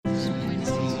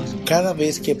Cada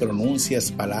vez que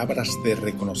pronuncias palabras de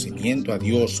reconocimiento a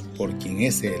Dios por quien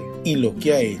es Él y lo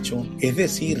que ha hecho, es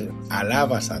decir,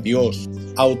 alabas a Dios,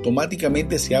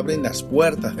 automáticamente se abren las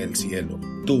puertas del cielo.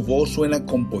 Tu voz suena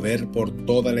con poder por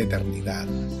toda la eternidad.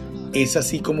 Es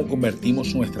así como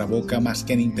convertimos nuestra boca más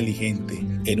que en inteligente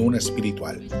en una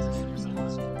espiritual.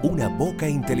 Una boca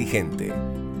inteligente.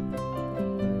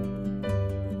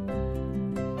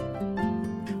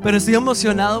 Pero estoy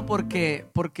emocionado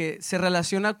porque se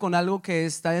relaciona con algo que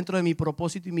está dentro de mi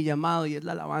propósito y mi llamado, y es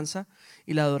la alabanza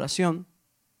y la adoración.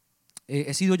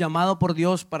 He sido llamado por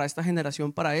Dios para esta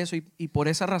generación para eso, y por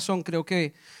esa razón creo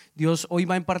que Dios hoy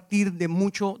va a impartir de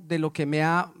mucho de lo que me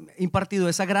ha impartido,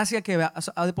 esa gracia que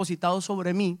ha depositado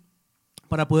sobre mí,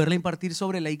 para poderla impartir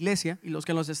sobre la iglesia y los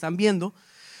que nos están viendo,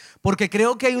 porque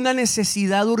creo que hay una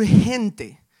necesidad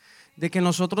urgente de que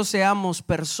nosotros seamos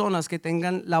personas que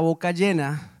tengan la boca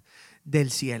llena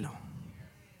del cielo.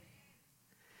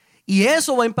 Y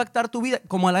eso va a impactar tu vida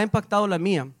como la ha impactado la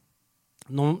mía.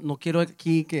 No quiero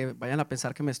aquí que vayan a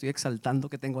pensar que me estoy exaltando,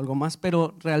 que tengo algo más,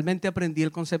 pero realmente aprendí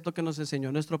el concepto que nos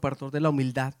enseñó nuestro pastor de la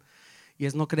humildad, y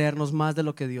es no creernos más de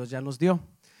lo que Dios ya nos dio.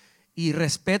 Y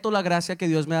respeto la gracia que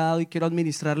Dios me ha dado y quiero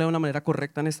administrarla de una manera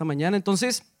correcta en esta mañana.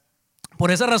 Entonces,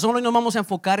 por esa razón hoy nos vamos a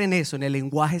enfocar en eso, en el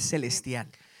lenguaje celestial.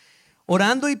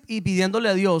 Orando y pidiéndole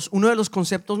a Dios, uno de los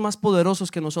conceptos más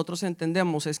poderosos que nosotros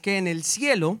entendemos es que en el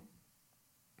cielo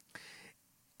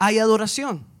hay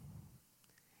adoración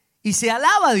y se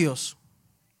alaba a Dios.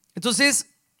 Entonces,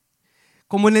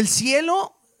 como en el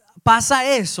cielo pasa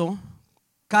eso,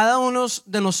 cada uno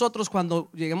de nosotros cuando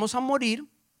lleguemos a morir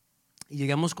y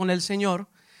lleguemos con el Señor,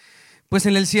 pues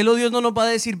en el cielo Dios no nos va a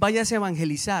decir váyase a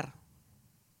evangelizar.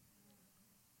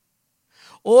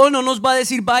 O no nos va a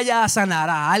decir vaya a sanar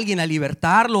a alguien, a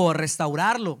libertarlo, o a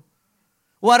restaurarlo,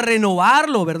 o a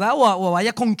renovarlo, ¿verdad? O vaya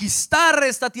a conquistar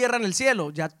esta tierra en el cielo.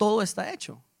 Ya todo está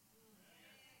hecho.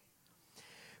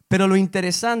 Pero lo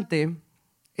interesante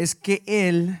es que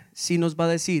Él sí nos va a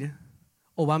decir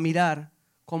o va a mirar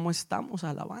cómo estamos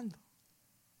alabando.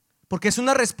 Porque es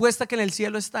una respuesta que en el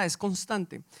cielo está, es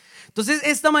constante. Entonces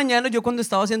esta mañana yo cuando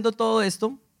estaba haciendo todo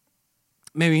esto,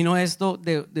 me vino esto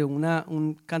de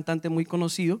un cantante muy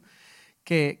conocido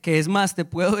que es más, te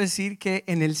puedo decir que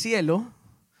en el cielo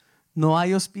no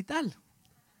hay hospital.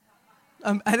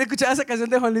 ¿Han escuchado esa canción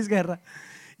de Juan Luis Guerra?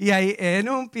 Y ahí en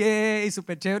un pie y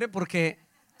súper chévere porque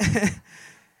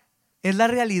es la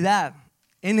realidad.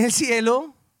 En el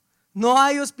cielo no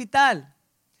hay hospital,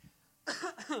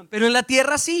 pero en la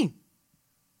tierra sí.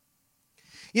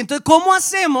 Y entonces, ¿cómo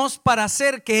hacemos para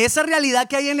hacer que esa realidad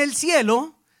que hay en el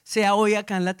cielo sea hoy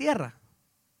acá en la tierra?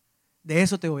 De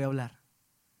eso te voy a hablar.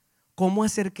 ¿Cómo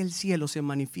hacer que el cielo se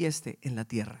manifieste en la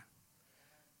tierra?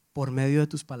 Por medio de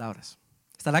tus palabras.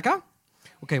 ¿Están acá?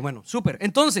 Ok, bueno, súper.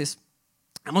 Entonces,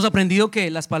 hemos aprendido que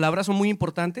las palabras son muy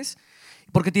importantes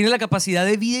porque tienen la capacidad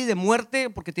de vida y de muerte,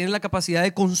 porque tienen la capacidad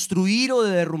de construir o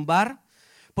de derrumbar,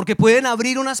 porque pueden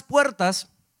abrir unas puertas,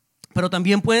 pero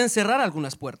también pueden cerrar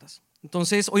algunas puertas.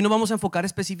 Entonces, hoy nos vamos a enfocar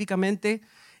específicamente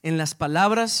en las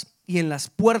palabras y en las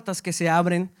puertas que se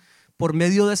abren por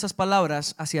medio de esas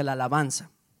palabras hacia la alabanza.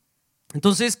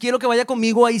 Entonces quiero que vaya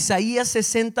conmigo a Isaías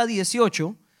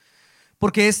 60:18,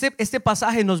 porque este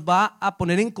pasaje nos va a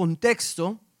poner en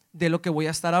contexto de lo que voy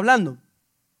a estar hablando.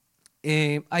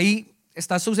 Ahí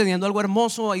está sucediendo algo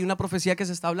hermoso, hay una profecía que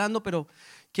se está hablando, pero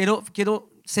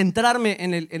quiero centrarme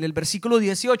en el versículo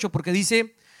 18, porque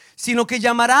dice: sino que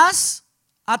llamarás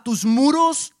a tus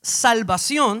muros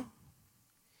salvación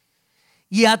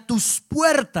y a tus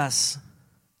puertas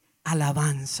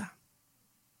alabanza.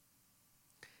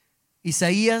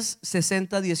 Isaías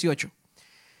 60:18.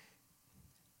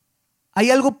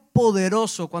 Hay algo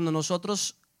poderoso cuando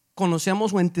nosotros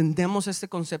conocemos o entendemos este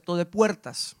concepto de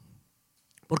puertas,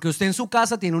 porque usted en su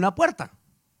casa tiene una puerta.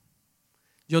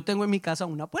 Yo tengo en mi casa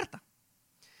una puerta.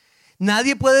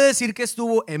 Nadie puede decir que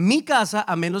estuvo en mi casa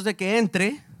a menos de que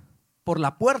entre por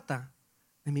la puerta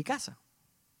de mi casa.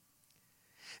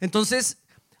 Entonces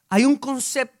hay un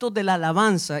concepto de la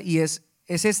alabanza y es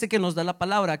este que nos da la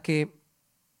palabra, que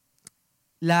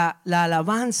la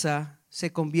alabanza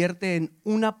se convierte en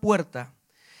una puerta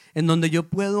en donde yo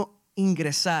puedo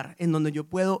ingresar, en donde yo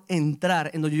puedo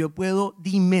entrar, en donde yo puedo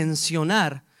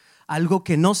dimensionar algo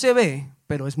que no se ve,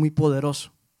 pero es muy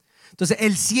poderoso. Entonces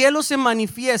el cielo se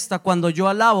manifiesta cuando yo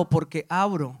alabo, porque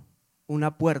abro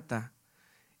una puerta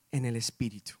en el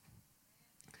espíritu.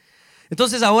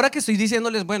 Entonces ahora que estoy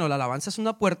diciéndoles, bueno, la alabanza es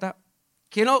una puerta,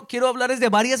 quiero hablarles de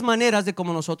varias maneras de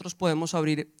cómo nosotros podemos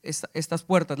abrir estas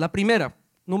puertas. La primera,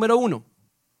 número 1,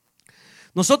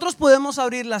 nosotros podemos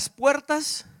abrir las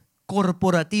puertas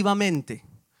corporativamente.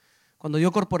 Cuando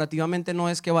digo corporativamente no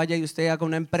es que vaya y usted haga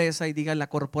una empresa y diga la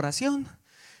corporación,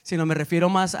 sino me refiero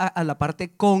más a la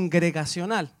parte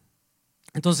congregacional.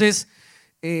 Entonces,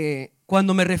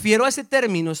 cuando me refiero a ese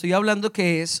término, estoy hablando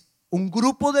que es un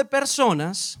grupo de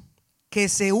personas que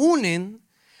se unen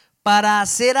para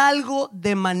hacer algo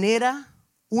de manera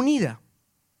unida.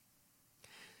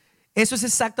 Eso es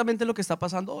exactamente lo que está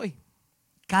pasando hoy.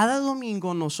 Cada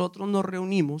domingo nosotros nos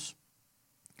reunimos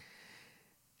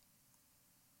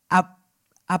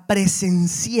a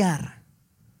presenciar,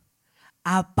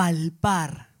 a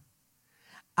palpar,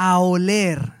 a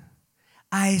oler,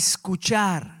 a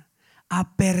escuchar,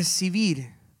 a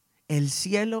percibir el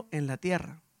cielo en la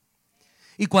tierra.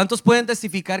 ¿Y cuántos pueden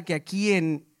testificar que aquí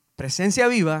en Presencia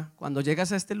Viva, cuando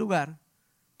llegas a este lugar,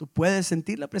 tú puedes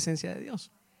sentir la presencia de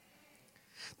Dios?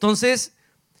 Entonces,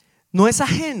 no es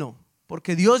ajeno,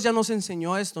 porque Dios ya nos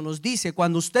enseñó esto. Nos dice,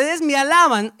 cuando ustedes me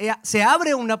alaban, se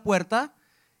abre una puerta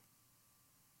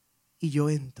y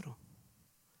yo entro.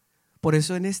 Por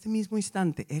eso en este mismo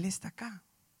instante Él está acá,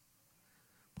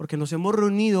 porque nos hemos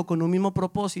reunido con un mismo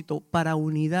propósito, para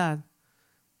unidad,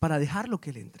 para dejarlo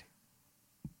que Él entre.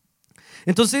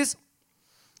 Entonces,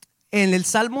 en el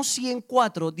Salmo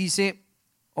 104 dice,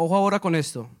 ojo ahora con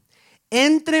esto: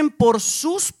 entren por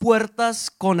sus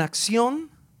puertas con acción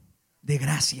de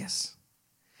gracias,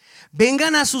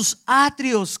 vengan a sus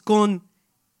atrios con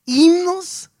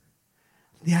himnos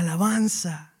de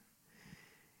alabanza.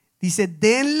 Dice,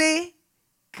 denle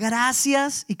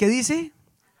gracias. ¿Y qué dice?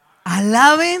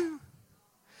 Alaben.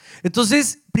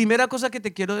 Entonces, primera cosa que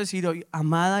te quiero decir hoy,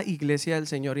 amada iglesia del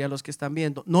Señor, y a los que están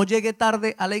viendo, no llegue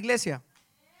tarde a la iglesia.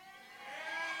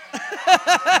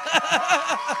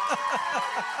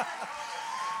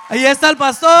 Ahí está el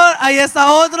pastor, ahí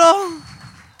está otro.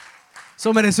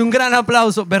 Eso merece un gran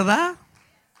aplauso, ¿verdad?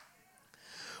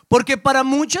 Porque para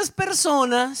muchas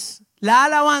personas la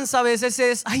alabanza a veces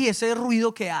es, ay, ese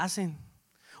ruido que hacen.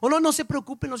 O no se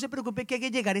preocupe, que hay que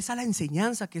llegar es a la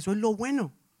enseñanza, que eso es lo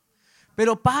bueno.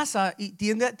 Pero pasa y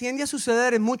tiende a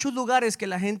suceder en muchos lugares que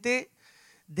la gente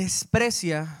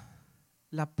desprecia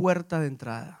la puerta de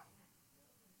entrada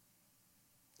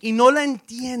y no la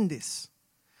entiendes.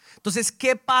 Entonces,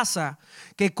 ¿qué pasa?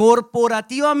 Que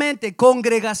corporativamente,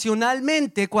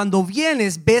 congregacionalmente, cuando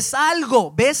vienes, ves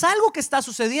algo que está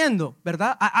sucediendo,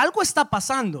 ¿verdad? Algo está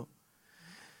pasando.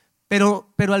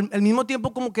 Pero al mismo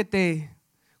tiempo como que te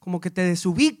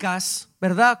desubicas,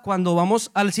 ¿verdad? Cuando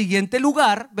vamos al siguiente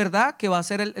lugar, ¿verdad? Que va a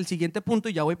ser el siguiente punto,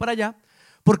 y ya voy para allá,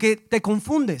 porque te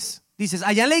confundes. Dices,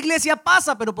 allá en la iglesia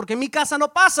pasa, pero ¿por qué en mi casa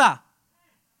no pasa?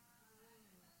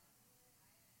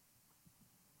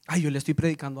 Ay, yo le estoy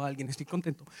predicando a alguien, estoy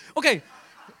contento. Ok.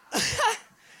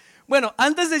 Bueno,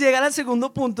 antes de llegar al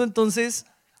segundo punto, entonces,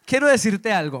 quiero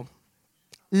decirte algo.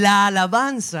 La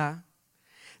alabanza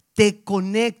te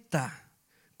conecta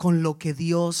con lo que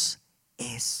Dios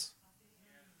es.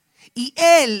 Y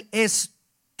Él es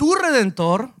tu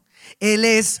redentor, Él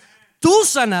es tu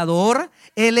sanador,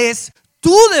 Él es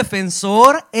tu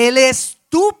defensor, Él es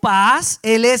tu paz,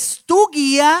 Él es tu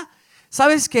guía.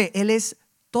 ¿Sabes qué? Él es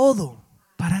todo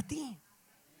para ti.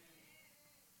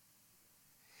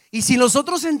 Y si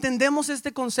nosotros entendemos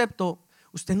este concepto,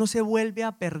 usted no se vuelve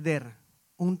a perder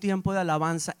un tiempo de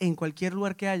alabanza en cualquier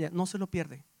lugar que haya, no se lo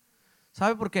pierde.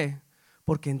 ¿Sabe por qué?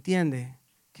 Porque entiende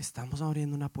que estamos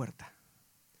abriendo una puerta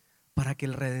para que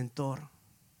el Redentor,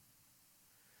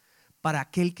 para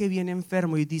aquel que viene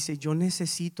enfermo y dice, yo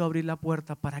necesito abrir la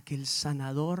puerta para que el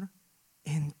sanador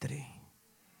entre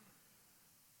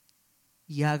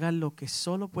y haga lo que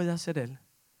solo puede hacer Él,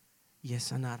 y es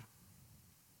sanar.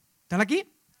 ¿Están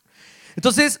aquí?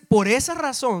 Entonces, por esa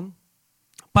razón,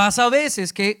 pasa a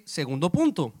veces que, segundo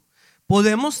punto,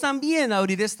 podemos también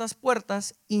abrir estas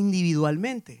puertas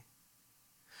individualmente.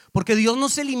 Porque Dios no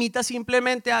se limita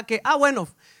simplemente a que, bueno,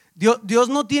 Dios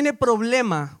no tiene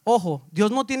problema, ojo,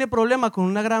 Dios no tiene problema con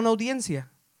una gran audiencia.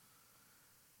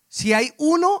 Si hay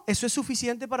uno, eso es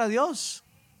suficiente para Dios.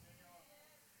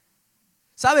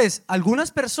 ¿Sabes?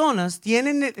 Algunas personas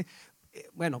tienen,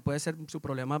 bueno, puede ser su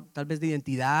problema tal vez de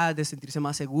identidad, de sentirse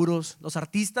más seguros. Los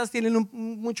artistas tienen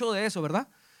mucho de eso, ¿verdad?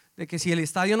 De que si el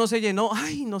estadio no se llenó,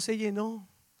 ay, no se llenó.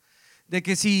 De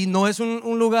que si no es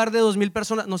un lugar de 2,000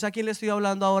 personas, no sé a quién le estoy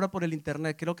hablando ahora por el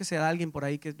internet, creo que sea alguien por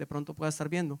ahí que de pronto pueda estar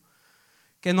viendo,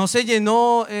 que no se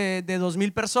llenó de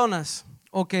 2,000 personas,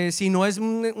 o que si no es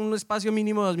un espacio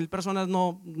mínimo de 2,000 personas,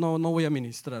 no voy a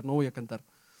ministrar, no voy a cantar.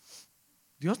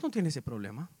 Dios no tiene ese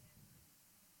problema.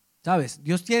 ¿Sabes?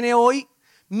 Dios tiene hoy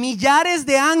millares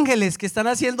de ángeles que están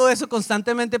haciendo eso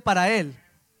constantemente para Él.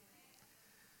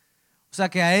 O sea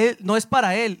que a Él, no es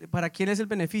para Él, ¿para quién es el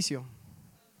beneficio?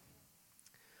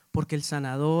 Porque el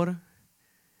sanador,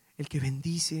 el que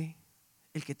bendice,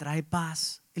 el que trae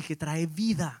paz, el que trae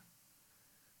vida.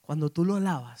 Cuando tú lo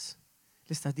alabas,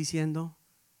 le estás diciendo: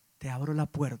 te abro la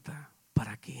puerta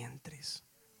para que entres.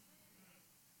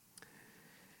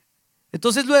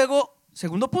 Entonces luego,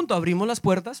 segundo punto, abrimos las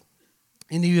puertas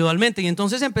individualmente y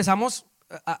entonces empezamos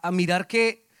a mirar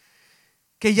que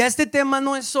ya este tema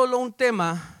no es solo un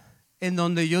tema en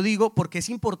donde yo digo, porque es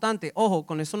importante, ojo,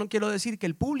 con esto no quiero decir que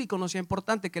el público no sea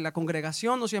importante, que la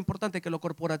congregación no sea importante, que lo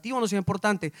corporativo no sea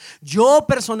importante. Yo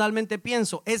personalmente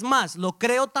pienso, es más, lo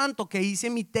creo tanto que hice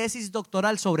mi tesis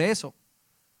doctoral sobre eso.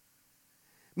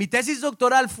 Mi tesis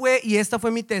doctoral fue, y esta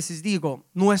fue mi tesis, digo,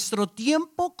 nuestro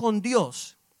tiempo con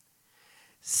Dios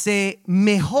se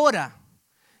mejora,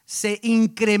 se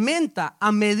incrementa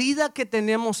a medida que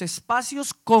tenemos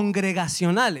espacios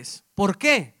congregacionales. ¿Por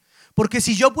qué? Porque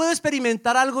si yo puedo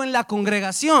experimentar algo en la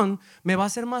congregación, me va a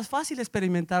ser más fácil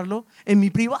experimentarlo en mi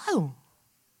privado.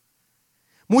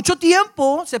 Mucho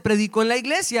tiempo se predicó en la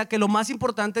iglesia que lo más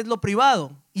importante es lo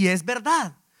privado, y es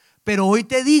verdad, pero hoy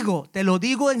te digo, te lo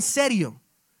digo en serio,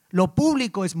 lo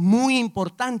público es muy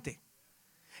importante.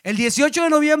 El 18 de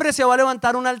noviembre se va a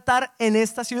levantar un altar en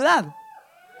esta ciudad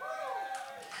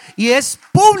y es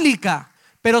pública,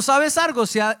 pero ¿sabes algo?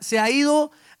 Se ha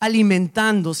ido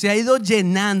alimentando, se ha ido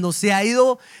llenando, se ha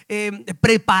ido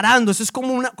preparando. Eso es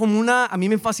como una, a mí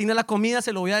me fascina la comida,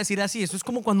 se lo voy a decir así. Eso es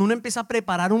como cuando uno empieza a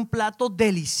preparar un plato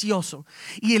delicioso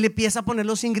y él empieza a poner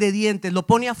los ingredientes, lo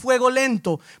pone a fuego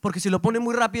lento, porque si lo pone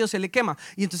muy rápido se le quema,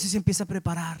 y entonces empieza a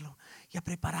prepararlo y a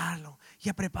prepararlo y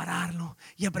a prepararlo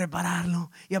y a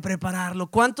prepararlo y a prepararlo.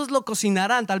 ¿Cuántos lo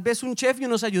cocinarán? Tal vez un chef y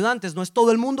unos ayudantes. No es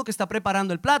todo el mundo que está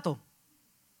preparando el plato.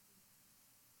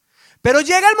 Pero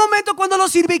llega el momento cuando lo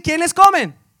sirve, ¿y quiénes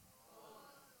comen?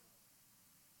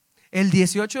 El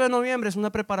 18 de noviembre es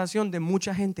una preparación de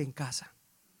mucha gente en casa.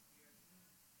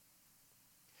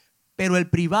 Pero el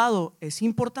privado es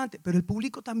importante, pero el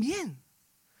público también.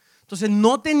 Entonces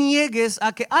no te niegues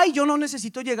a que, ay, yo no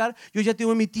necesito llegar, yo ya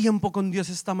tengo mi tiempo con Dios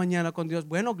esta mañana con Dios.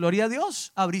 Bueno, gloria a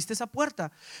Dios, abriste esa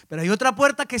puerta. Pero hay otra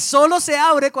puerta que solo se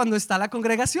abre cuando está la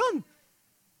congregación.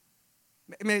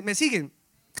 ¿Me siguen?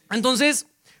 Entonces,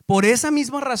 por esa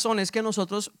misma razón es que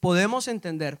nosotros podemos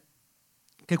entender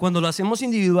que cuando lo hacemos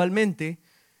individualmente,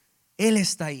 Él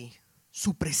está ahí,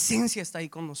 su presencia está ahí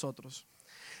con nosotros.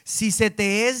 Si se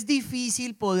te es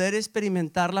difícil poder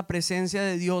experimentar la presencia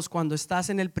de Dios cuando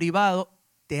estás en el privado,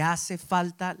 te hace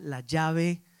falta la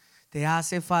llave, te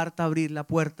hace falta abrir la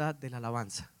puerta de la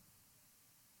alabanza.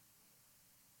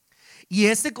 Y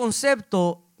este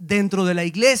concepto dentro de la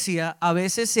iglesia a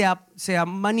veces se ha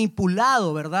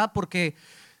manipulado, ¿verdad? Porque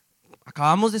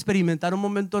acabamos de experimentar un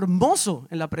momento hermoso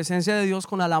en la presencia de Dios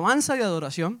con alabanza y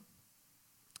adoración.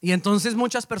 Y entonces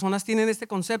muchas personas tienen este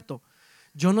concepto: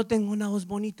 yo no tengo una voz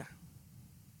bonita,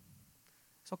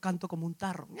 eso canto como un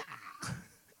tarro.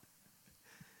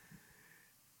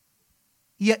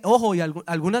 Y ojo, y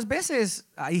algunas veces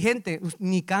hay gente,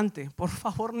 ni cante, por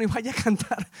favor, ni vaya a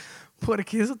cantar,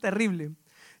 porque eso es terrible.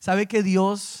 ¿Sabe que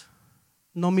Dios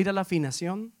no mira la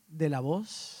afinación de la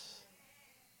voz?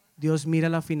 Dios mira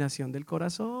la afinación del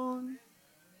corazón.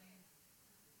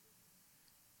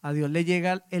 A Dios le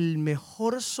llega el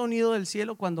mejor sonido del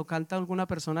cielo cuando canta alguna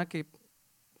persona que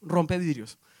rompe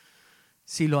vidrios,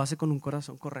 si lo hace con un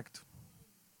corazón correcto.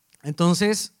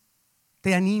 Entonces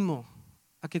te animo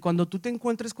a que cuando tú te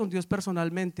encuentres con Dios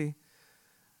personalmente,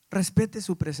 respete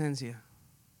su presencia.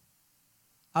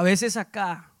 A veces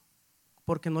acá,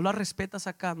 porque no la respetas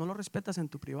acá, no lo respetas en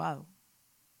tu privado.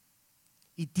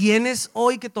 Y tienes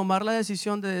hoy que tomar la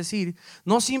decisión de decir,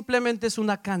 no simplemente es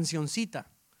una cancioncita,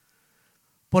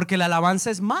 porque la alabanza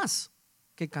es más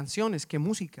que canciones, que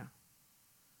música.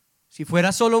 Si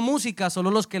fuera solo música,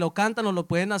 solo los que lo cantan o lo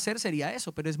pueden hacer, sería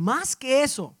eso, pero es más que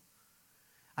eso.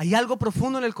 Hay algo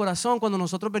profundo en el corazón cuando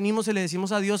nosotros venimos y le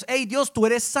decimos a Dios: hey Dios, tú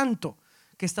eres santo.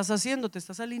 ¿Qué estás haciendo? Te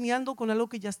estás alineando con algo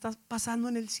que ya está pasando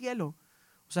en el cielo.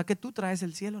 O sea que tú traes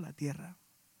el cielo a la tierra.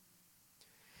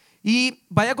 Y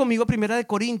vaya conmigo a 1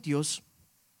 Corintios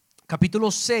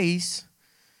capítulo 6,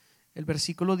 el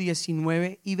versículo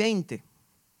 19 y 20.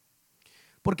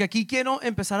 Porque aquí quiero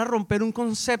empezar a romper un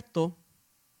concepto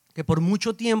que por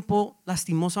mucho tiempo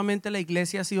lastimosamente la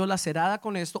iglesia ha sido lacerada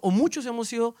con esto, o muchos hemos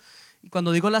sido, y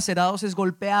cuando digo lacerados es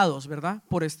golpeados, ¿verdad?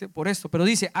 Por esto. Pero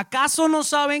dice: ¿acaso no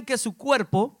saben que su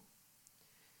cuerpo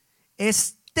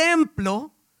es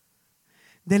templo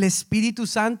del Espíritu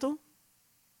Santo,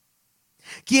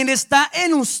 quien está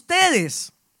en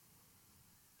ustedes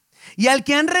y al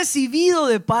que han recibido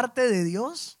de parte de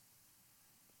Dios?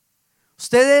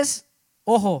 Ustedes,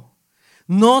 ojo,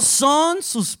 no son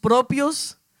sus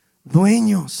propios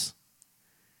dueños,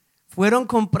 fueron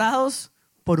comprados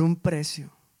por un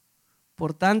precio.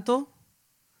 Por tanto,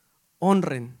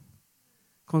 honren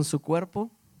con su cuerpo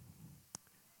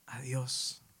a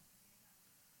Dios.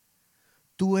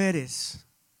 Tú eres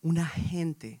un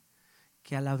agente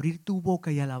que al abrir tu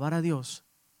boca y alabar a Dios,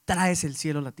 traes el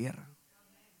cielo a la tierra.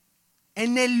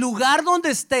 En el lugar donde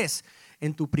estés,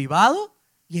 en tu privado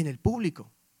y en el público.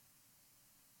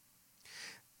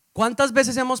 ¿Cuántas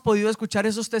veces hemos podido escuchar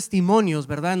esos testimonios,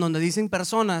 verdad? En donde dicen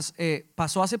personas,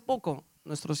 pasó hace poco,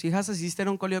 nuestras hijas asisten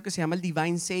a un colegio que se llama el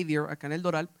Divine Savior, acá en el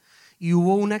Doral, y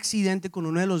hubo un accidente con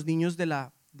uno de los niños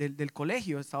del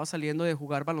colegio. Estaba saliendo de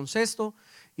jugar baloncesto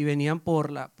y venían por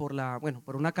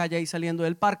una calle ahí saliendo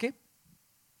del parque.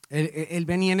 Él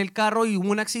venía en el carro y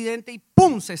hubo un accidente y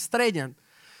 ¡pum!, se estrellan.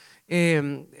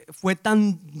 Fue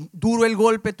tan duro el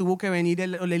golpe, tuvo que venir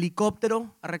el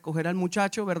helicóptero a recoger al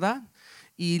muchacho, ¿verdad?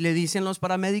 Y le dicen los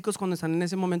paramédicos, cuando están en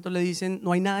ese momento, le dicen: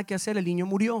 no hay nada que hacer, el niño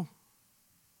murió.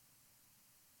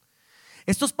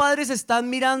 Estos padres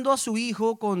están mirando a su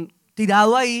hijo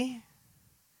tirado ahí.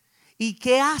 ¿Y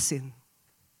qué hacen?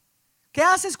 ¿Qué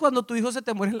haces cuando tu hijo se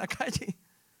te muere en la calle?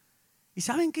 ¿Y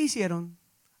saben qué hicieron?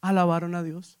 Alabaron a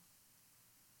Dios.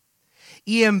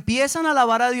 Y empiezan a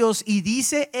alabar a Dios, y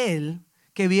dice él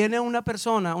que viene una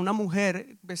persona, una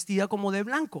mujer vestida como de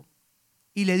blanco,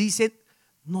 y le dice: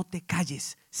 no te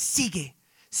calles, sigue,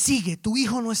 sigue, tu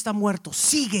hijo no está muerto,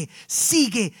 sigue,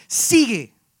 sigue,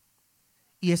 sigue.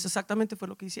 Y eso exactamente fue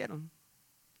lo que hicieron.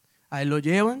 A él lo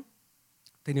llevan,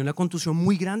 tenía una contusión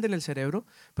muy grande en el cerebro,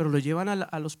 pero lo llevan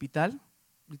al hospital,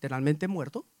 literalmente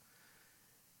muerto,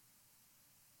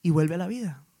 y vuelve a la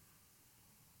vida.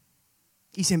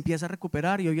 Y se empieza a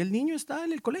recuperar, y hoy el niño está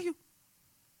en el colegio.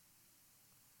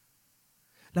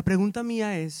 La pregunta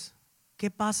mía es: ¿qué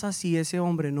pasa si ese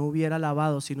hombre no hubiera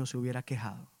alabado, si no se hubiera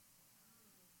quejado?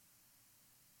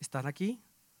 ¿Están aquí?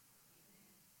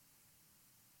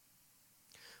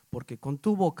 Porque con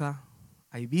tu boca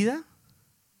hay vida.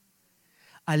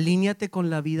 Alíñate con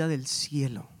la vida del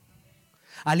cielo.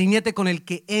 Alíñate con el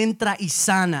que entra y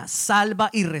sana, salva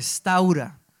y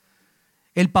restaura.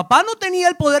 El papá no tenía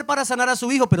el poder para sanar a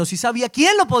su hijo, pero sí sabía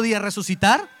quién lo podía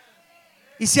resucitar.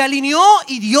 Y se alineó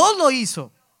y Dios lo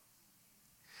hizo.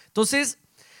 Entonces,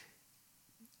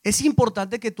 es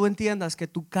importante que tú entiendas que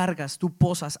tú cargas, tú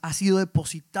posas, ha sido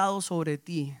depositado sobre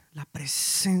ti la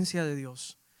presencia de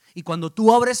Dios. Y cuando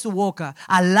tú abres tu boca,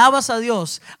 alabas a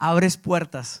Dios, abres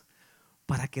puertas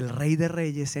para que el Rey de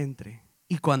Reyes entre.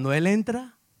 Y cuando Él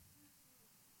entra,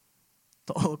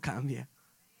 todo cambia.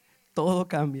 Todo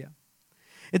cambia.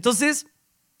 Entonces,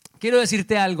 quiero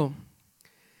decirte algo.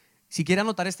 Si quieres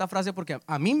anotar esta frase, porque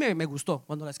a mí me gustó.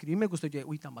 Cuando la escribí me gustó. Yo,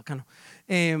 uy, tan bacano.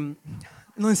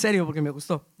 No, en serio, porque me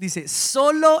gustó. Dice: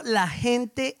 solo la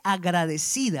gente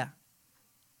agradecida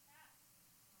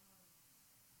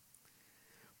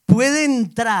puede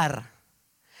entrar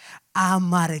a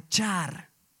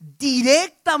marchar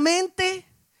directamente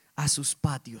a sus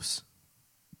patios,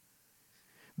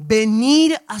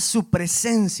 venir a su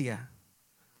presencia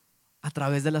a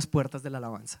través de las puertas de la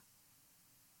alabanza.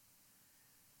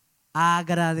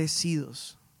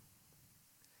 Agradecidos.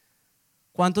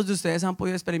 ¿Cuántos de ustedes han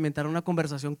podido experimentar una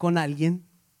conversación con alguien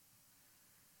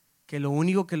que lo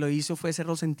único que lo hizo fue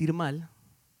hacerlo sentir mal,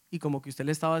 y como que usted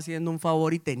le estaba haciendo un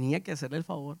favor y tenía que hacerle el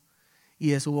favor, y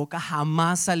de su boca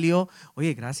jamás salió: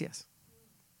 oye, gracias?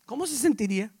 ¿Cómo se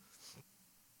sentiría?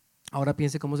 Ahora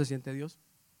piense cómo se siente Dios.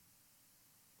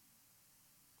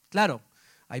 Claro,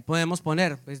 ahí podemos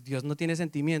poner, pues Dios no tiene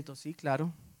sentimientos. Sí,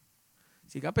 claro.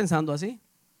 Siga pensando así.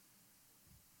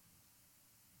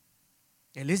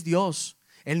 Él es Dios.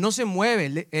 Él no se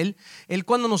mueve. Él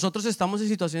cuando nosotros estamos en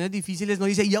situaciones difíciles no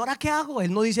dice: ¿y ahora qué hago?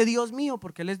 Él no dice: Dios mío,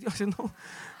 porque Él es Dios. No.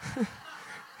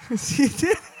 Sí, sí.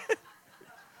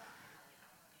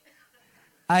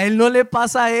 A Él no le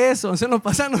pasa eso. Eso nos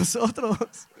pasa a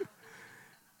nosotros.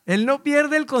 Él no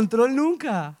pierde el control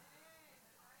nunca.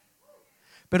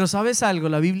 Pero ¿sabes algo?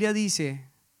 La Biblia dice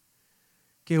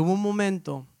que hubo un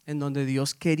momento en donde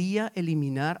Dios quería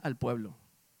eliminar al pueblo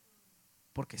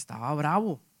porque estaba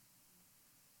bravo,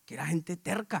 que era gente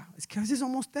terca. Es que a veces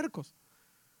somos tercos.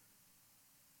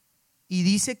 Y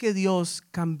dice que Dios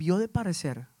cambió de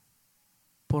parecer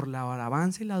por la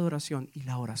alabanza y la adoración y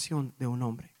la oración de un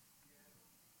hombre.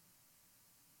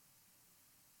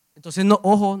 Entonces, no,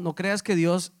 ojo, no creas que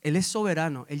Dios, Él es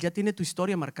soberano, Él ya tiene tu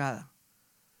historia marcada,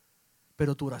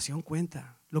 pero tu oración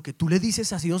cuenta. Lo que tú le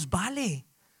dices a Dios vale.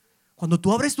 Cuando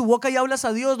tú abres tu boca y hablas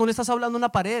a Dios, no le estás hablando a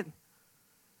una pared.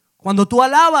 Cuando tú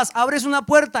alabas, abres una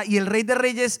puerta y el Rey de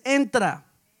Reyes entra.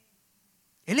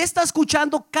 Él está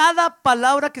escuchando cada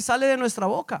palabra que sale de nuestra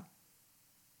boca,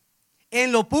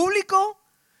 en lo público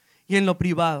y en lo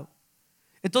privado.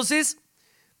 Entonces,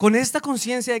 Con esta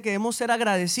conciencia de que debemos ser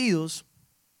agradecidos,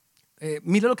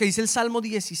 mira lo que dice el Salmo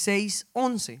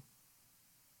 16:11.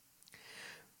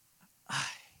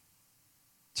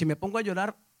 Si me pongo a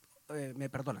llorar, me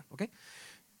perdonan, ¿ok?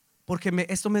 Porque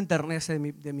esto me enternece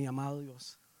de mi amado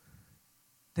Dios.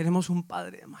 Tenemos un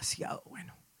Padre demasiado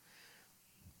bueno.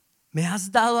 Me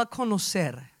has dado a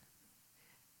conocer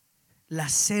la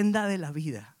senda de la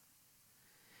vida.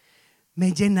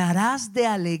 Me llenarás de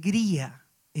alegría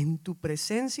en tu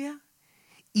presencia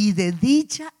y de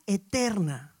dicha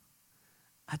eterna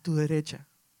a tu derecha.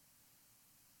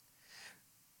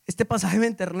 Este pasaje me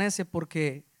enternece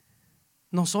porque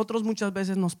nosotros muchas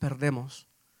veces nos perdemos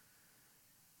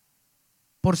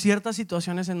por ciertas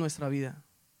situaciones en nuestra vida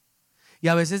y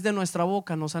a veces de nuestra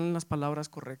boca no salen las palabras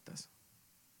correctas,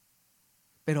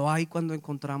 pero hay cuando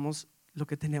encontramos lo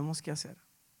que tenemos que hacer,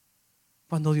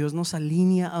 cuando Dios nos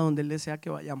alinea a donde Él desea que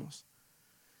vayamos,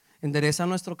 endereza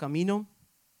nuestro camino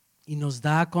y nos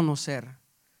da a conocer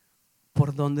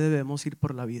por dónde debemos ir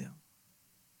por la vida.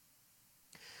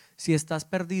 Si estás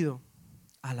perdido,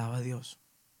 alaba a Dios.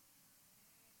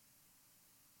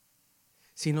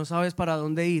 Si no sabes para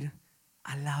dónde ir,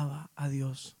 alaba a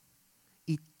Dios.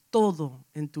 Y todo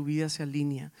en tu vida se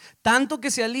alinea, tanto que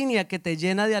se alinea que te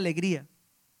llena de alegría.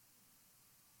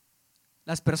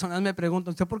 Las personas me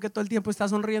preguntan: ¿usted por qué todo el tiempo está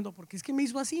sonriendo? Porque es que me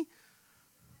hizo así,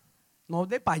 no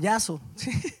de payaso,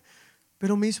 ¿sí?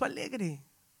 Pero me hizo alegre.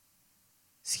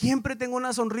 Siempre tengo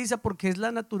una sonrisa porque es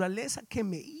la naturaleza que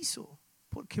me hizo,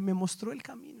 porque me mostró el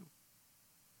camino.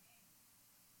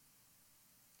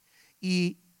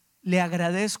 Y le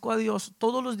agradezco a Dios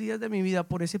todos los días de mi vida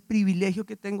por ese privilegio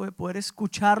que tengo de poder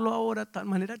escucharlo ahora de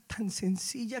manera tan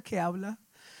sencilla que habla,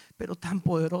 pero tan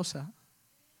poderosa.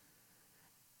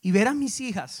 Y ver a mis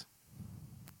hijas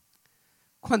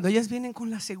cuando ellas vienen con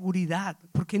la seguridad,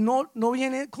 porque no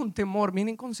vienen con temor,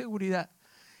 vienen con seguridad,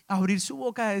 abrir su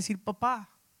boca a decir: papá,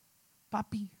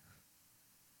 papi,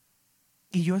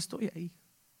 y yo estoy ahí.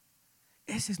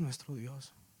 Ese es nuestro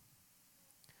Dios.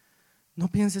 No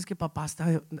pienses que papá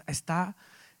está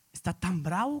tan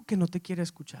bravo que no te quiere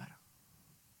escuchar.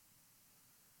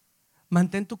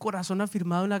 Mantén tu corazón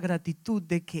afirmado en la gratitud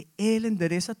de que Él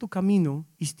endereza tu camino,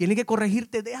 y si tiene que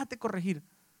corregirte, déjate corregir,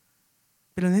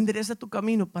 pero Él endereza tu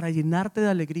camino para llenarte de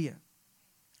alegría,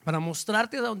 para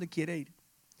mostrarte a dónde quiere ir.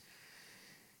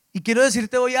 Y quiero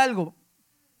decirte hoy algo.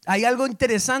 Hay algo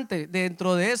interesante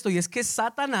dentro de esto, y es que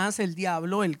Satanás, el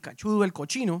diablo, el cachudo, el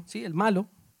cochino, ¿sí? El malo,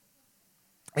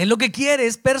 él lo que quiere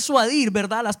es persuadir,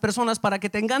 ¿verdad?, a las personas para que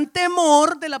tengan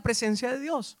temor de la presencia de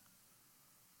Dios.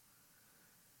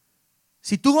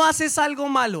 Si tú haces algo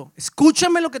malo,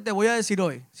 escúchame lo que te voy a decir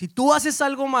hoy. Si tú haces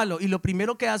algo malo y lo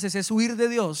primero que haces es huir de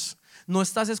Dios, no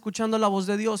estás escuchando la voz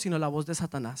de Dios, sino la voz de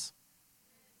Satanás.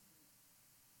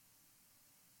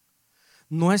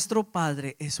 Nuestro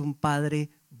Padre es un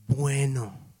Padre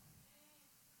bueno.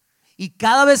 Y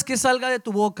cada vez que salga de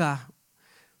tu boca,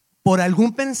 por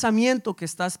algún pensamiento que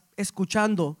estás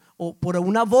escuchando o por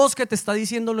una voz que te está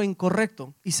diciendo lo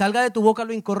incorrecto, y salga de tu boca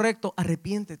lo incorrecto,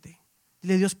 arrepiéntete.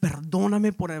 Dile: Dios,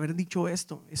 perdóname por haber dicho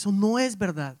esto. Eso no es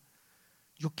verdad.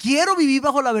 Yo quiero vivir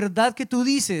bajo la verdad que tú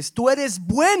dices. Tú eres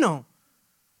bueno.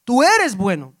 Tú eres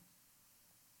bueno.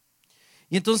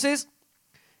 Y entonces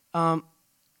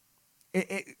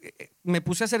me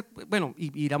puse a hacer, y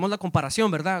miramos la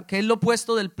comparación, ¿verdad? ¿Qué es lo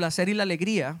opuesto del placer y la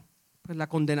alegría? Pues la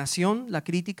condenación, la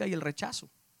crítica y el rechazo.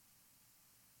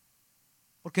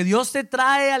 Porque Dios te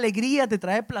trae alegría, te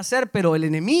trae placer, pero el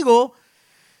enemigo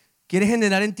quiere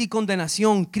generar en ti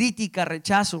condenación, crítica,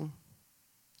 rechazo.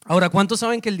 Ahora, ¿cuántos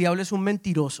saben que el diablo es un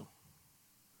mentiroso?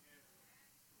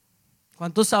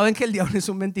 ¿Cuántos saben que el diablo es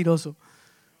un mentiroso?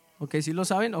 Ok, ¿sí lo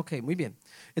saben? Ok, muy bien.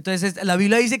 Entonces la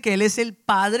Biblia dice que él es el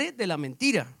padre de la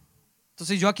mentira.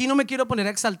 Entonces yo aquí no me quiero poner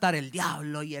a exaltar el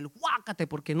diablo y el guácate,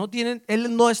 porque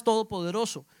él no es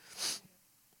todopoderoso.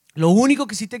 Lo único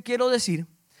que sí te quiero decir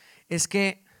es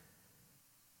que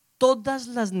todas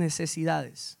las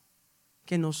necesidades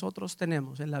que nosotros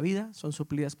tenemos en la vida son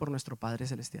suplidas por nuestro Padre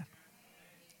Celestial.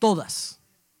 Todas,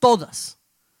 todas.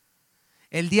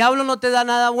 El diablo no te da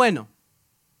nada bueno.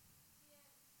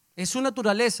 Es su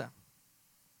naturaleza.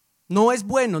 No es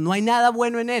bueno, no hay nada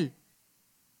bueno en él.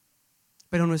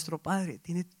 Pero nuestro Padre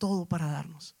tiene todo para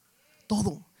darnos.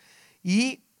 Todo.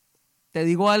 Y te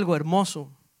digo algo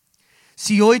hermoso.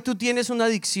 Si hoy tú tienes una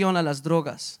adicción a las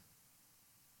drogas,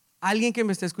 alguien que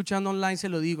me está escuchando online se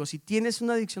lo digo, si tienes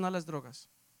una adicción a las drogas,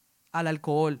 al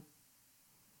alcohol,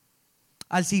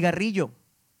 al cigarrillo,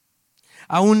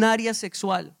 a un área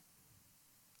sexual,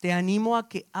 te animo a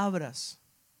que abras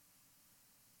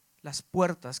las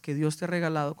puertas que Dios te ha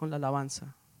regalado con la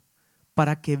alabanza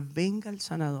para que venga el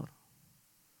sanador,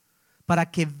 para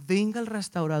que venga el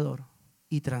restaurador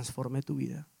y transforme tu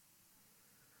vida.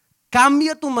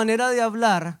 Cambia tu manera de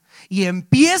hablar y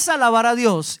empieza a alabar a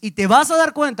Dios y te vas a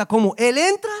dar cuenta cómo Él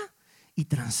entra y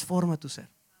transforma tu ser.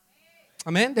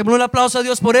 Amén. Démosle un aplauso a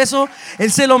Dios por eso.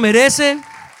 Él se lo merece.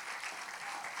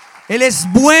 Él es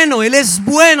bueno, Él es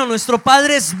bueno, nuestro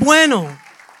Padre es bueno.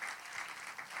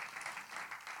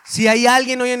 Si hay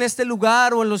alguien hoy en este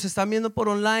lugar o los están viendo por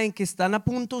online que están a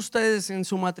punto ustedes en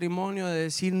su matrimonio de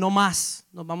decir no más,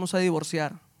 nos vamos a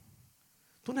divorciar,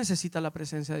 tú necesitas la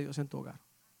presencia de Dios en tu hogar.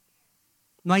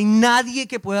 No hay nadie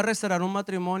que pueda restaurar un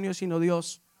matrimonio sino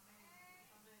Dios.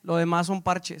 Lo demás son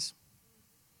parches.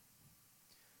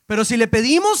 Pero si le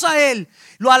pedimos a Él,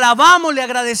 lo alabamos, le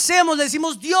agradecemos, le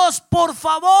decimos: Dios, por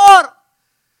favor,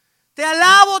 te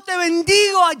alabo, te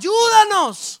bendigo,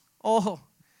 ayúdanos. Ojo,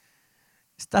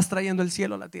 estás trayendo el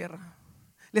cielo a la tierra.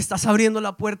 Le estás abriendo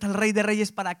la puerta al Rey de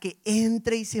Reyes para que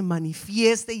entre y se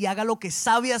manifieste y haga lo que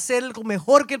sabe hacer, lo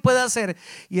mejor que Él puede hacer,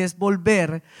 y es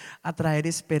volver a traer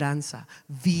esperanza,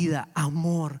 vida,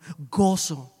 amor,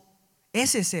 gozo.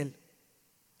 Ese es Él.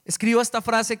 Escriba esta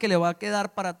frase que le va a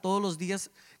quedar para todos los días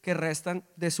que restan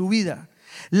de su vida.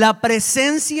 La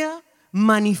presencia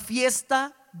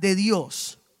manifiesta de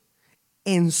Dios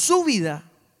en su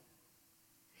vida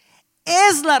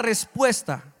es la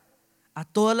respuesta a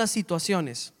todas las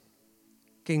situaciones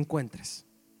que encuentres.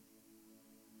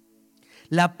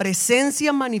 La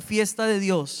presencia manifiesta de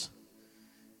Dios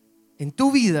en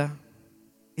tu vida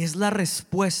es la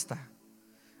respuesta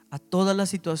a todas las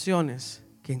situaciones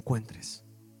que encuentres.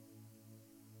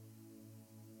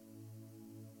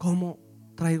 ¿Cómo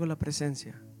traigo la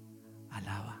presencia?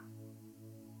 Alaba.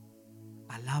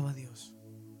 Alaba a Dios.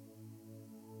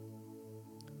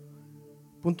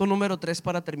 Punto número 3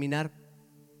 para terminar.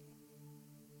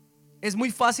 Es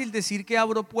muy fácil decir que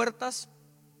abro puertas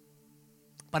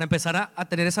para empezar a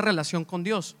tener esa relación con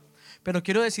Dios. Pero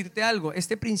quiero decirte algo,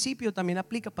 este principio también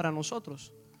aplica para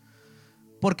nosotros.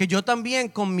 Porque yo también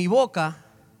con mi boca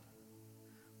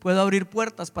puedo abrir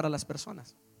puertas para las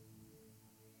personas.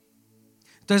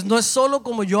 Entonces no es solo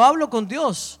como yo hablo con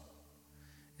Dios,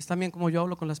 es también como yo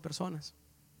hablo con las personas.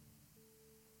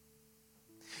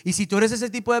 Y si tú eres ese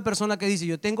tipo de persona que dice: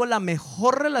 yo tengo la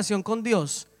mejor relación con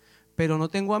Dios, pero no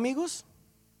tengo amigos,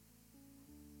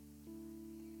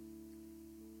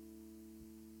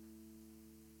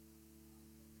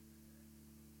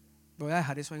 voy a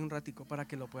dejar eso ahí un ratico para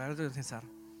que lo puedas pensar.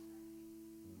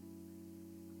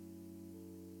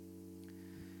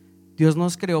 Dios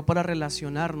nos creó para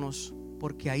relacionarnos,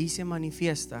 porque ahí se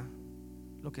manifiesta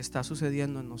lo que está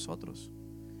sucediendo en nosotros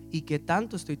y qué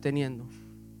tanto estoy teniendo.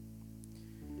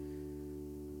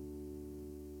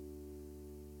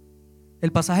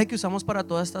 El pasaje que usamos para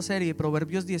toda esta serie,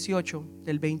 Proverbios 18,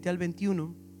 del 20 al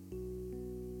 21,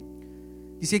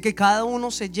 dice que cada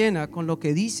uno se llena con lo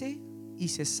que dice y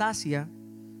se sacia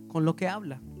con lo que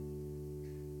habla.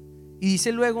 Y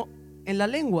dice luego: en la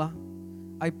lengua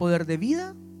hay poder de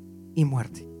vida y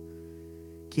muerte.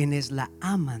 Quienes la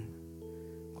aman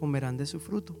comerán de su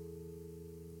fruto.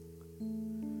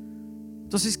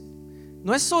 Entonces,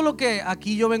 no es solo que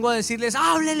aquí yo vengo a decirles: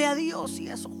 háblele a Dios y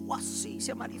eso así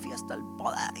se manifiesta el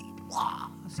poder y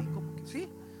así como que sí,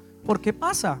 porque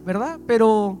pasa, ¿verdad?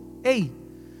 Pero hey,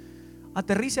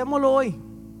 aterricémoslo hoy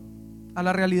a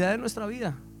la realidad de nuestra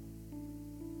vida.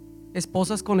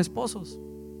 Esposas con esposos,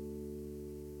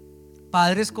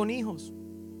 padres con hijos,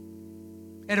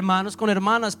 hermanos con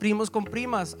hermanas, primos con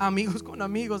primas, amigos con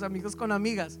amigos, amigos con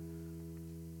amigas.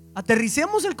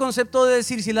 Aterricemos el concepto de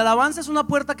decir: si la alabanza es una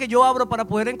puerta que yo abro para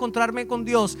poder encontrarme con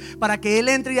Dios, para que Él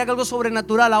entre y haga algo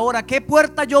sobrenatural, ahora ¿qué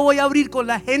puerta yo voy a abrir con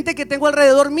la gente que tengo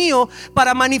alrededor mío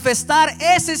para manifestar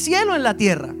ese cielo en la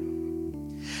tierra?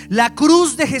 La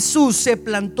cruz de Jesús se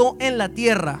plantó en la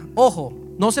tierra. Ojo,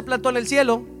 no se plantó en el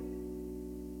cielo.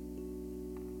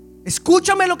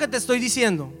 Escúchame lo que te estoy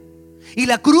diciendo. Y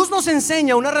la cruz nos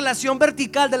enseña una relación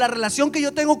vertical de la relación que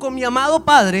yo tengo con mi amado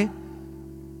Padre,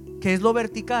 que es lo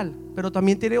vertical, pero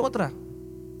también tiene otra,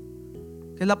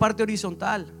 que es la parte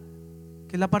horizontal,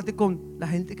 que es la parte con la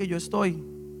gente que yo estoy.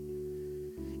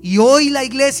 Y hoy la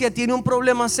iglesia tiene un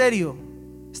problema serio.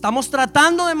 Estamos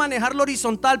tratando de manejar lo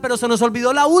horizontal, pero se nos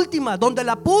olvidó la última, donde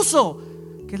la puso,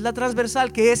 que es la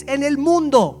transversal, que es en el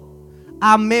mundo.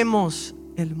 Amemos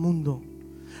el mundo.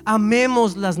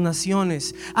 Amemos las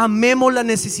naciones, amemos la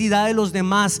necesidad de los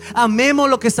demás, amemos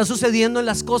lo que está sucediendo en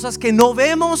las cosas que no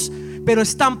vemos, pero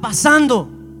están pasando.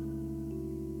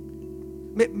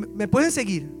 ¿Me pueden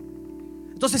seguir?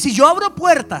 Entonces, si yo abro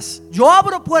puertas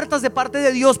de parte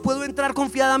de Dios, puedo entrar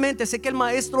confiadamente, sé que el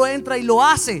maestro entra y lo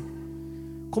hace.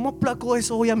 ¿Cómo aplico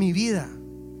eso hoy a mi vida?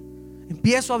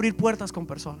 Empiezo a abrir puertas con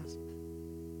personas.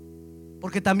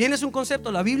 porque también es un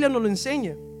concepto, la Biblia nos lo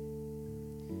enseña.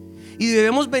 Y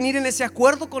debemos venir en ese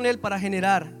acuerdo con Él para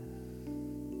generar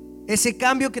ese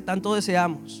cambio que tanto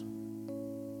deseamos.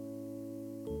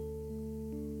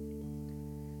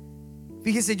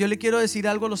 Fíjese, yo le quiero decir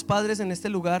algo a los padres en este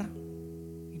lugar,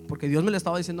 porque Dios me lo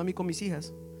estaba diciendo a mí con mis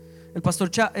hijas. El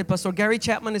pastor Gary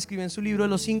Chapman escribió en su libro de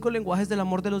los 5 lenguajes del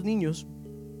amor de los niños,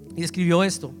 y escribió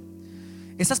esto: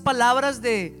 esas palabras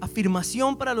de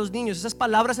afirmación para los niños, esas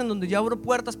palabras en donde yo abro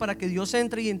puertas para que Dios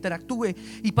entre y interactúe,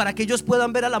 y para que ellos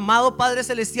puedan ver al amado Padre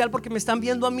Celestial, porque me están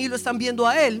viendo a mí, lo están viendo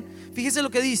a Él. Fíjese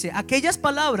lo que dice: aquellas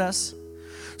palabras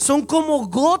son como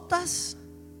gotas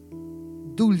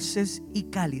dulces y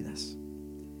cálidas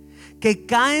que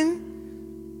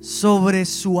caen sobre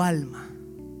su alma.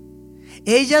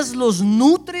 Ellas los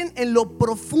nutren en lo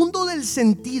profundo del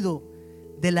sentido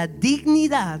de la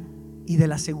dignidad y de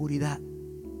la seguridad.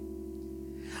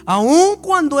 Aun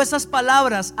cuando esas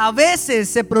palabras a veces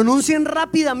se pronuncian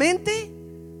rápidamente,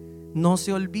 no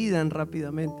se olvidan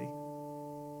rápidamente.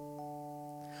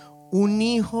 Un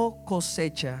hijo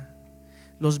cosecha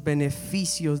los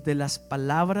beneficios de las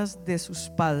palabras de sus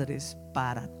padres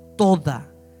para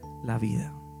toda la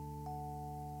vida.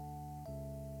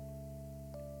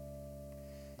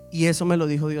 Y eso me lo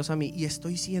dijo Dios a mí, y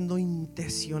estoy siendo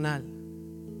intencional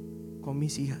con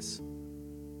mis hijas.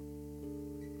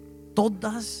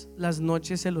 Todas las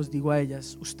noches se los digo a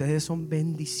ellas: ustedes son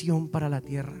bendición para la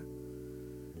tierra.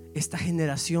 Esta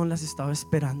generación las estaba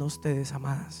esperando a ustedes,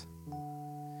 amadas,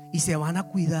 y se van a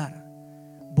cuidar.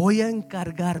 Voy a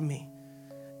encargarme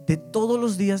de todos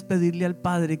los días pedirle al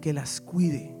Padre que las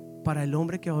cuide para el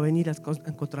hombre que va a venir a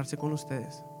encontrarse con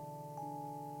ustedes.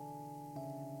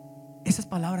 Esas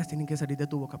palabras tienen que salir de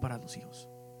tu boca para los hijos.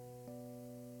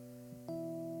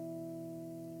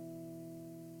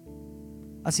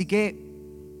 Así que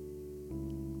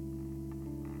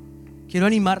quiero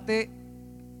animarte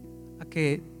a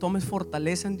que tomes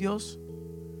fortaleza en Dios,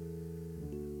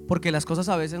 porque las cosas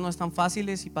a veces no están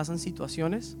fáciles y pasan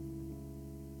situaciones,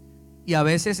 y a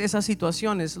veces esas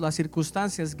situaciones, las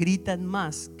circunstancias gritan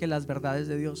más que las verdades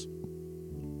de Dios.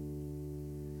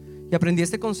 Y aprendí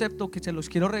este concepto que se los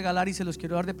quiero regalar y se los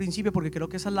quiero dar de principio, porque creo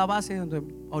que esa es la base donde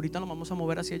ahorita nos vamos a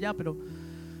mover hacia allá.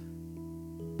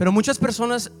 Pero muchas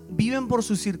personas viven por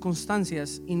sus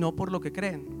circunstancias y no por lo que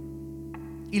creen.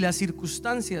 Y las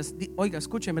circunstancias, oiga,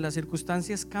 escúcheme, las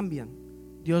circunstancias cambian,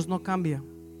 Dios no cambia.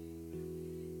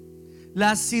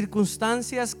 Las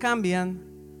circunstancias cambian,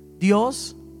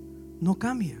 Dios no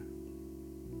cambia.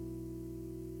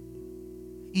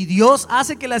 Y Dios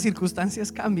hace que las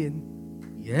circunstancias cambien,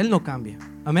 y Él no cambia.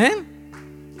 Amén.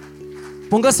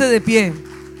 Póngase de pie.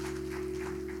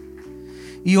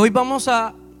 Y hoy vamos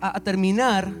a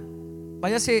terminar.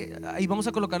 Váyase, ahí vamos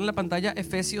a colocar en la pantalla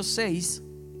Efesios 6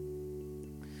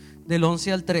 del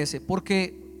 11 al 13,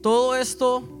 porque todo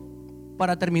esto,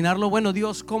 para terminarlo, bueno,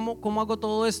 Dios, ¿cómo hago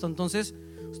todo esto? Entonces,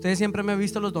 ustedes siempre me han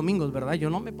visto los domingos, ¿verdad?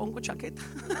 Yo no me pongo chaqueta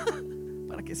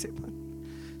para que sepan.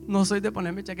 No soy de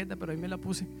ponerme chaqueta, pero hoy me la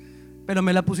puse. Pero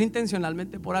me la puse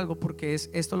intencionalmente por algo, porque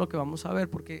es esto lo que vamos a ver.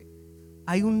 Porque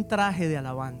hay un traje de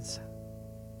alabanza,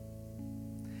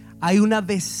 hay una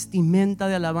vestimenta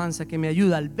de alabanza que me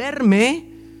ayuda al verme,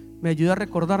 me ayuda a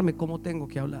recordarme cómo tengo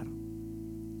que hablar.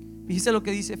 Fíjese lo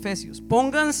que dice Efesios: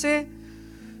 pónganse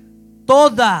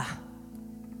toda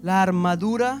la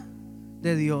armadura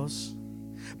de Dios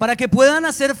para que puedan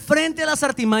hacer frente a las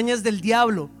artimañas del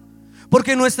diablo.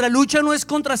 Porque nuestra lucha no es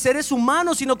contra seres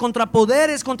humanos, sino contra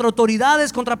poderes, contra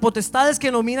autoridades, contra potestades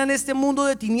que dominan este mundo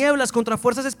de tinieblas, contra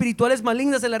fuerzas espirituales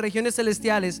malignas en las regiones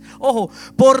celestiales. Ojo,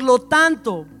 por lo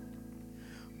tanto,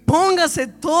 póngase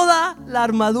toda la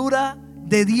armadura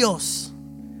de Dios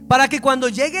para que cuando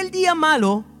llegue el día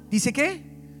malo, dice que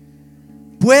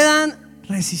puedan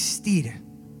resistir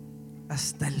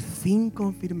hasta el fin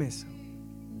con firmeza.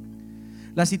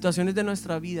 Las situaciones de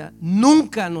nuestra vida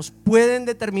nunca nos pueden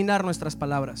determinar nuestras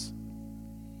palabras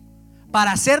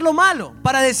para hacer lo malo,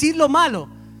 para decir lo malo,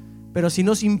 pero sí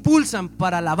nos impulsan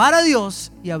para alabar a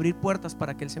Dios y abrir puertas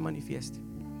para que Él se manifieste.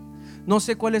 No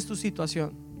sé cuál es tu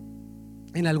situación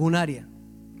en algún área,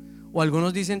 o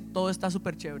algunos dicen todo está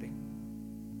súper chévere,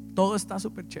 todo está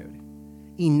súper chévere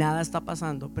y nada está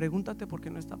pasando. Pregúntate por qué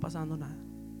no está pasando nada.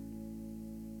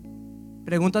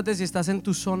 Pregúntate si estás en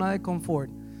tu zona de confort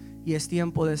y es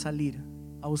tiempo de salir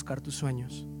a buscar tus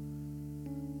sueños.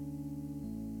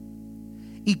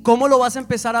 ¿Y cómo lo vas a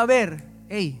empezar a ver?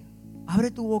 Hey, abre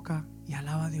tu boca y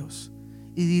alaba a Dios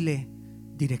y dile: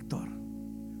 director,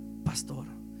 pastor,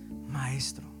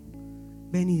 maestro,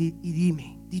 ven y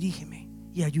dime, dirígeme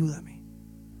y ayúdame.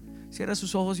 Cierra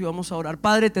sus ojos y vamos a orar.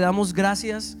 Padre, te damos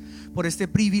gracias por este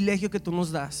privilegio que tú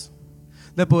nos das.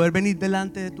 de poder venir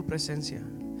delante de tu presencia.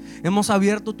 Hemos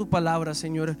abierto tu palabra,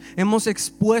 Señor. Hemos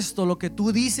expuesto lo que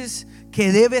tú dices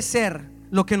que debe ser,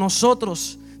 lo que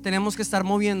nosotros tenemos que estar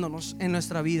moviéndonos en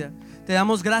nuestra vida. Te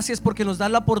damos gracias porque nos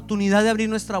das la oportunidad de abrir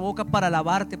nuestra boca para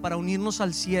alabarte, para unirnos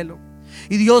al cielo.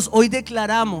 Y Dios, hoy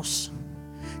declaramos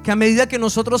que a medida que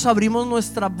nosotros abrimos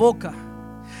nuestra boca,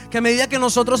 que a medida que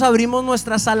nosotros abrimos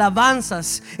nuestras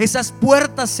alabanzas, esas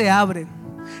puertas se abren.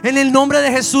 En el nombre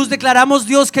de Jesús declaramos,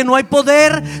 Dios, que no hay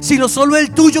poder sino solo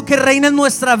el tuyo que reina en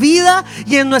nuestra vida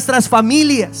y en nuestras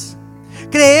familias.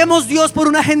 Creemos, Dios, por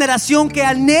una generación que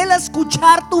anhela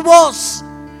escuchar tu voz,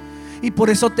 y por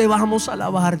eso te vamos a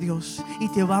alabar, Dios, y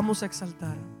te vamos a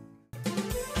exaltar.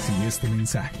 Si este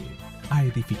mensaje ha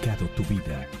edificado tu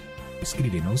vida,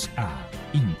 escríbenos a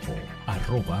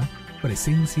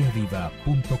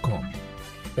info@presenciaviva.com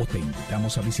o te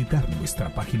invitamos a visitar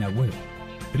nuestra página web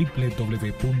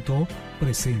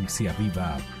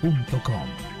www.presenciaviva.com.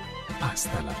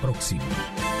 Hasta la próxima.